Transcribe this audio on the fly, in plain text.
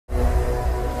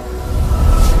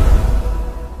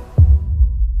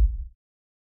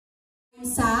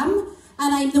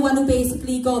I'm the one who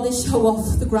basically got the show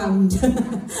off the ground.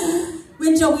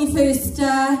 When Joey first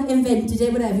invented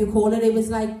it, whatever you call it, it was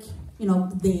like, you know,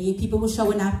 people were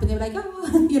showing up and they were like,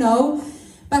 oh, you know.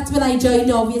 But when I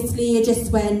joined, obviously, it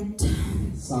just went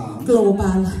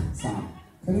global. Sam,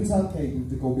 can you tell Katie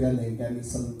to go behind there and get me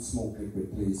some smoke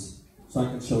liquid, please? So I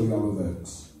can show you how it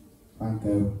works. Thank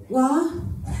you. What?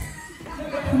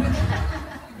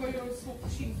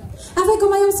 Have I got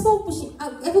my own smoke machine?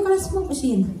 Have I got a smoke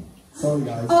machine? Sorry,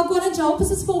 guys. Oh, I've got a job,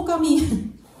 there's a smoke on me.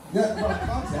 Yeah, well, I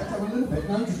can't yet. I'm a little bit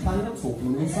now. Just carry on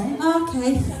talking to me, Sam.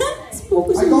 Okay. Smoke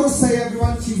machine. I gotta say,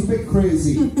 everyone, she's a bit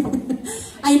crazy.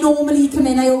 I normally come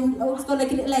in, I always got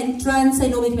like a little entrance, I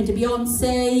normally come into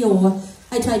Beyonce, or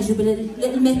I tried to do a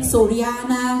little mix or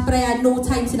Rihanna, but I had no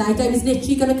time tonight. I was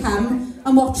literally going to come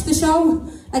and watch the show,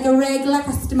 like a regular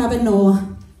customer, but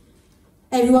no.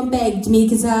 Everyone begged me,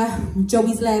 because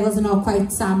Joey's levels are not quite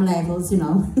Sam levels, you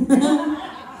know.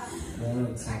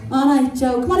 Alright,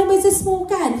 Joe, come on in, where's the smoke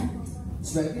then?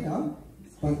 It's ready now.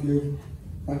 Thank you.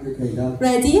 Thank you, Kayla.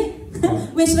 Ready?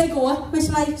 Where should I go? Where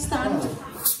should I stand?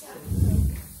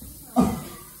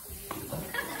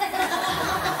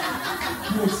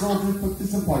 You're so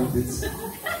disappointed.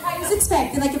 I was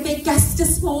expecting like a big gust of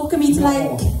smoke and me to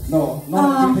No,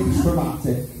 not anything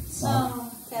dramatic. So.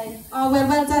 Oh, okay. Oh,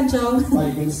 well done, Joe. Right,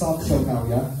 you're going to start the show now,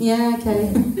 yeah? Yeah,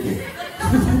 okay.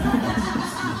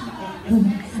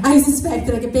 I was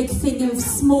expecting like a big thing of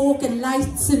smoke and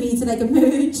lights for me to like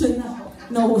emerge and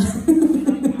no.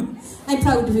 I'm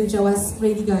proud of you, Joe. That's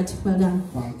really good. Well done.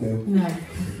 Thank you. Yeah.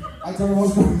 I don't know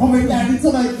what's going on with Danny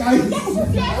tonight, guys.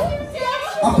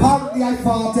 Apparently I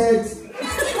farted.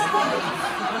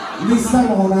 At least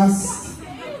I'm honest.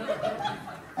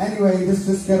 Anyway,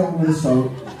 just get on with the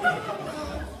show.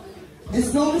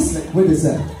 It's not this liquid, is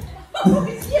it?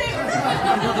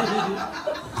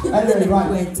 Anyway,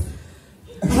 right.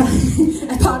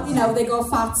 Apparently now they got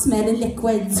fart smelling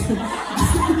liquids.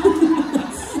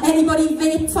 Anybody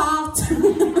vape fart?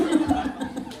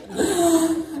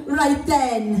 Right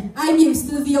then, I'm used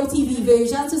to the VOTV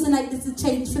version, so it's a little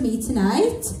change for me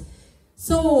tonight.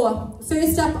 So,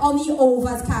 first up on the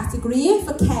overs category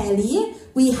for Kelly,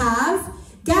 we have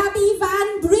Gabby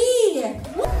Van Bree.